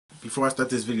Before I start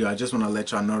this video, I just want to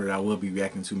let y'all know that I will be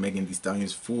reacting to Megan Thee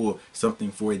Stallion's full something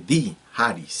for the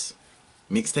Hotties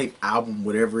mixtape, album,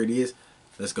 whatever it is.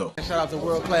 Let's go. Shout out to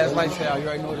World Class Lifestyle. You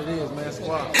already know what it is, man.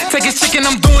 Squad. Take his chicken,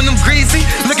 I'm doing them greasy.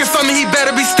 Looking for me, he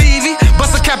better be Stevie.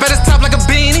 Bust a cap at his top like a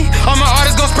beanie. All my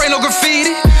artists gon' spray no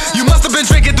graffiti. You must have been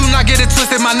drinking, do not get it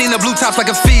twisted. My Nina blue tops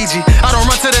like a Fiji. I don't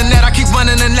run to the net, I keep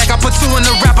running the neck. I put two in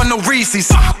the rapper, no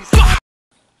Reese's.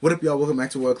 What up, y'all? Welcome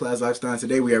back to World Class Lifestyle.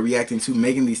 Today we are reacting to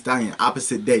Megan Thee Stallion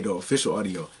Opposite Day, the official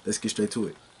audio. Let's get straight to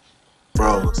it.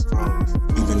 Bros,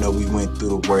 even though we went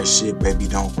through the worst shit, baby,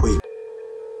 don't quit.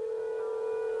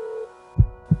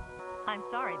 I'm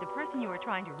sorry, the person you were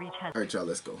trying to reach has... Alright, y'all,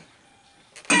 let's go.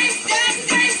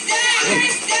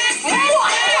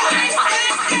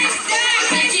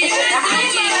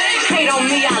 Hate on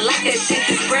me, I like that shit.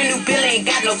 This brand new bill ain't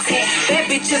got no cat. That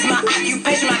bitch is my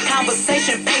occupation, my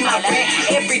conversation, pay my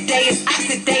rent. Every day is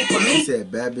opposite day for me. She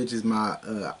said, bad bitch is my,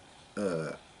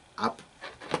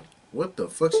 what the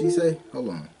fuck she say? Hold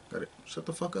on. Got it. Shut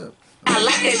the fuck up. I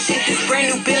like that shit. This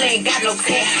brand new bill ain't got no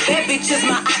cat. That bitch is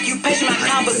my occupation, my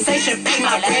conversation, pay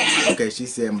my rent. Okay, she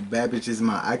said, bad bitch is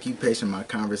my occupation, my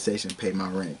conversation, pay my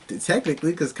rent.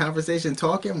 Technically, because conversation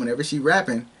talking, whenever she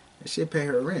rapping, that shit pay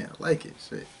her rent. I like it.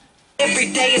 Shit.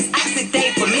 Every day is opposite day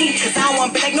for me, cause I don't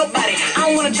wanna be like nobody. I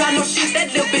don't wanna try no shit,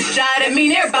 that little bitch try, that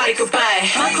mean everybody could buy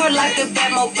it. My car like the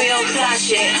Batmobile, fly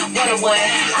shit, one-on-one.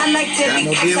 I like to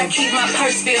be cakes, I keep my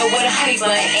purse filled with a honey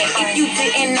bun. And if you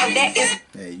didn't know that is...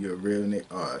 Hey, you a real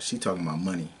nigga? She talking about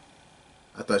money.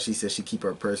 I thought she said she keep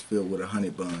her purse filled with a honey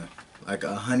bun. Like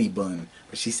a honey bun.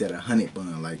 But she said a honey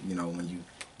bun, like, you know, when you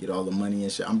get all the money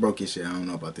and shit. I'm broke as shit, I don't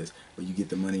know about this. But you get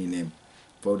the money and then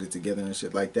fold it together and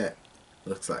shit like that.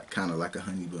 Looks like kind of like a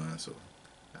honey bun, so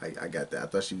I got that. I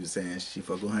thought she was saying she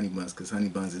fuck with honey buns because honey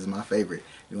buns is my favorite.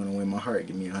 You want to win my heart?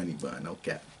 Give me a honey bun, no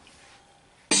cap.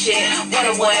 Shit,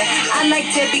 one-on-one. I like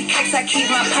Debbie cakes. I keep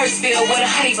my purse filled with a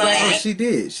honey bun. Oh, she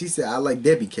did. She said I like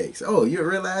Debbie cakes. Oh, you're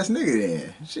a real ass nigga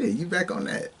then. Shit, you back on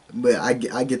that. But I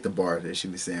get the bar that she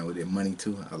was saying with it. Money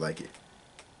too. I like it.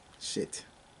 Shit.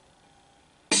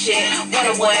 Shit,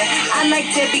 one-on-one. I like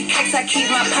Debbie cakes. I keep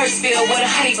my purse filled with a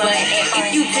honey bun. And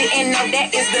if you didn't know,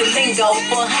 that is the lingo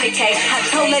for honey cake. I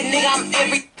told that nigga I'm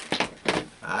every...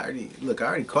 I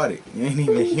already caught it. You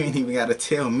ain't even gotta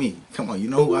tell me. Come on, you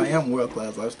know who I am, World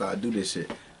Class Lifestyle. I do this shit.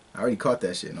 I already caught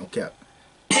that shit, no cap.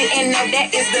 Didn't know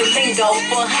that is the lingo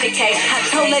for honey cake. I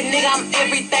told that nigga I'm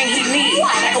everything he need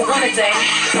for one day.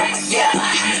 Yeah,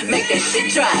 make that shit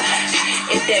drop.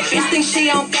 If that bitch thinks she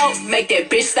on go, make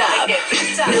that bitch stop.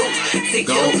 New to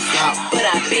you, but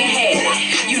I been had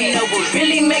it. You know what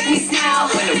really make me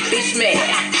smile? When a bitch mad.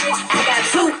 I got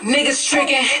two niggas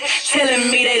tricking,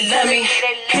 telling me they love me,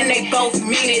 and they both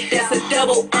mean it. That's a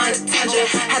double entendre.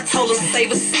 I told them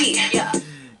save a seat.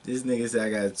 This nigga said I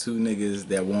got two niggas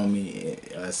that want me,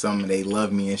 some they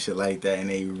love me and shit like that, and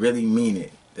they really mean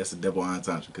it. That's a double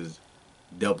entendre, because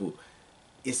double,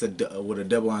 it's what a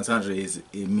double entendre is.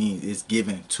 It means it's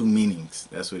given two meanings.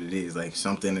 That's what it is. Like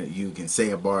something that you can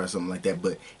say a bar or something like that,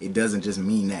 but it doesn't just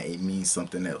mean that. It means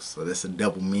something else. So that's a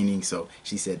double meaning. So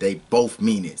she said they both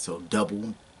mean it. So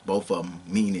double, both of them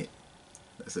mean it.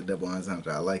 That's a double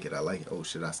entendre. I like it. I like it. Oh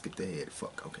shit! I skipped ahead.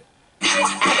 Fuck. Okay. I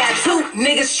got two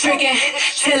niggas tricking,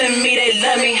 telling me they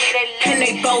love me, and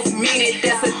they both mean it.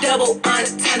 That's a double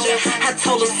entendre. I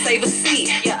told them save a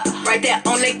seat, right there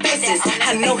on their faces.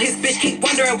 I know his bitch keep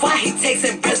wondering why he takes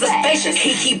in reservations.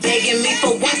 He keep begging me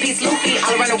for one piece Luffy.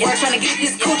 All around the world trying to get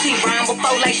this coochie. Rhyme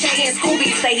before like Shaggy and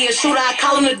Scooby. Say he a shooter, I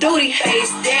call him the duty.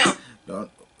 Face down. Don't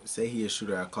say he a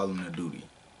shooter, I call him the duty.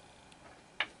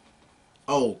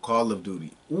 Oh, Call of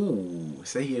Duty. Ooh,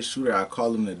 say he a shooter, I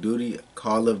call him the duty.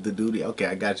 Call of the Duty. Okay,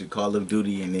 I got you. Call of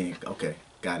Duty, and then okay,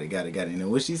 got it. And then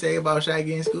what she say about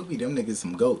Shaggy and Scooby? Them niggas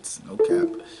some goats. No cap.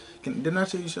 Didn't I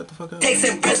tell you shut the fuck up? Takes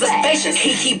in reservations.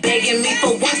 He keep begging me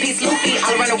for one piece Luffy.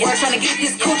 All around the world trying to get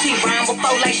this coochie. Rhyme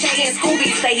before like Shaggy and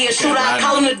Scooby. Say he a shooter, I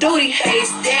call him the duty.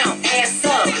 Face down, ass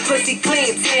up, pussy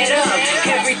clean, tear it up.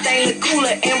 Everything look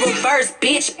cooler in reverse,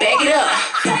 bitch. Back it up.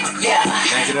 Yeah,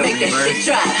 make that shit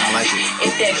drop. I like it.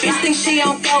 If that bitch thinks she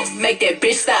on go, make that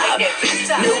bitch stop.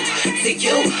 New to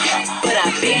you, but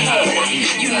I been had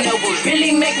it. You know what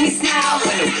really make me smile?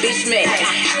 When a bitch mad.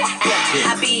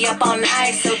 I be up all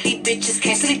night, so these bitches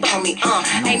can't sleep on me.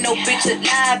 Ain't no bitch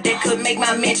alive that could make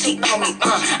my man cheat on me.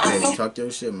 Hey, talk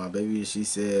your shit, my baby. She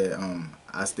said,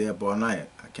 I stay up all night.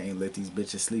 I can't let these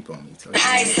bitches sleep on me. So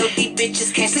these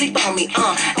bitches can't sleep on me.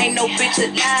 Ain't no bitch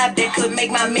alive that could make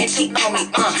my man cheat on me.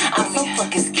 I'm so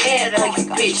fucking scared of you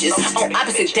bitches on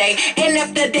opposite day. And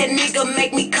after that nigga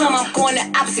make me come, I'm going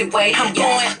the opposite way. I'm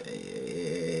going.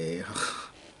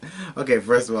 Okay,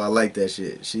 first of all, I like that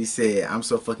shit. She said, I'm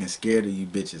so fucking scared of you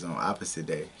bitches on opposite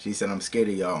day. She said, I'm scared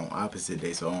of y'all on opposite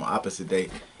day. So on opposite day,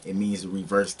 it means the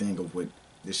reverse thing of what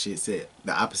the shit said.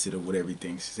 The opposite of what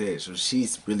everything said. So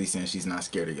she's really saying she's not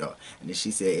scared of y'all. And then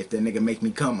she said, if that nigga make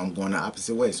me come, I'm going the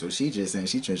opposite way. So she just saying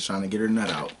she just trying to get her nut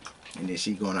out. And then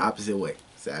she going the opposite way.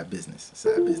 Side business.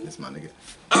 Side business, my nigga.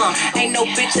 Ain't no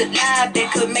bitch alive that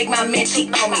could make my man cheat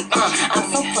on me. I'm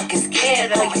so fucking scared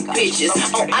of you bitches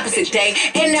on opposite day.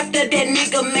 And after that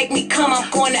nigga make me come, I'm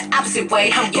going the opposite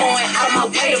way. I'm going out of my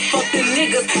way to fuck the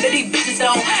niggas that these bitches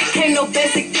don't. Can't no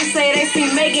basic bitch say they see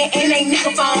Megan and they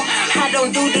nigga phone. I don't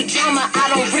do the drama, I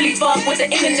don't really fuck with the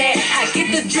internet. I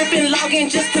get the dripping login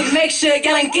just to make sure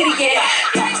y'all ain't get it yet.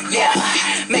 Yeah,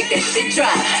 make that shit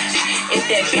drop. If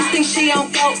that bitch think she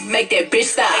don't go, make that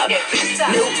bitch stop.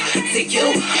 New to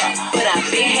you, but I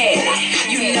been had it.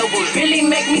 You know what really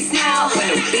make me smile when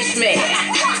a bitch mad.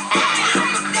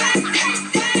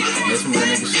 That's some real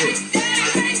nigga shit.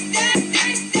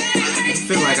 I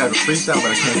feel like I could freestyle, but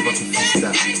I can't fucking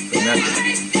freestyle for nothing.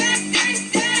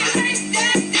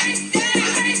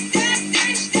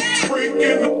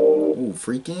 Ooh,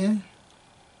 freaking.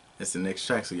 That's the next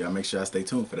track, so y'all make sure I stay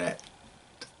tuned for that.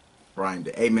 Brian,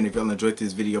 hey man, if y'all enjoyed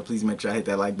this video, please make sure I hit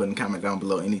that like button, comment down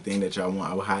below anything that y'all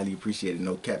want. I would highly appreciate it.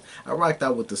 No cap. I rocked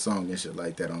out with the song and shit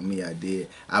like that on me. I did.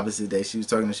 Opposite day, she was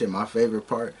talking to shit. My favorite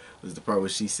part was the part where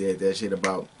she said that shit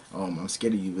about I'm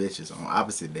scared of you bitches on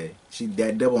opposite day.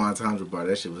 That double entendre part,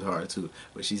 that shit was hard too.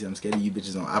 But she said I'm scared of you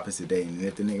bitches on opposite day, and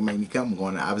if the nigga make me come, I'm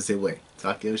going the opposite way.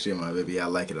 Talk your shit, my baby. I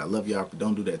like it. I love y'all.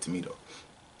 Don't do that to me though.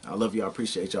 I love y'all,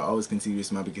 appreciate y'all. Always continue to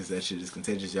smile because that shit is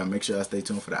contagious. Y'all make sure I stay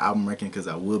tuned for the album ranking because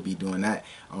I will be doing that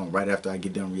right after I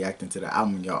get done reacting to the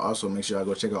album. Y'all also make sure I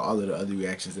go check out all of the other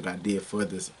reactions that I did for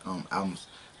this albums.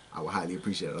 I would highly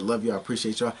appreciate it. I love y'all,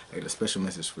 appreciate y'all. I got a special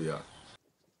message for y'all.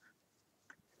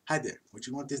 Hi there. Would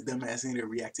you want this dumbass nigga to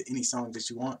react to any song that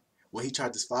you want? Well, he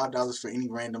charges $5 for any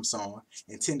random song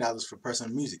and $10 for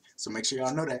personal music. So make sure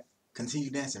y'all know that. Continue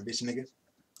dancing, bitch nigga.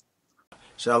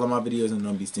 Share all of my videos and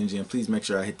don't be stingy, and please make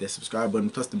sure I hit that subscribe button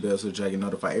plus the bell so that you get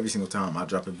notified every single time I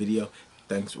drop a video.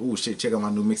 Thanks. Ooh shit, check out my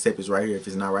new mixtape. It's right here. If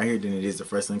it's not right here, then it is the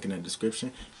first link in the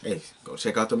description. Hey, go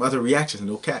check out them other reactions,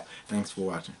 no cap. Thanks for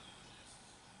watching.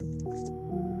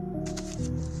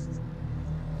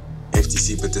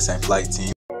 FTC, but this ain't flight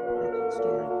team.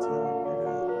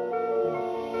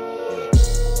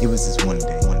 It was this one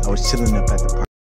day I was chilling up at the park.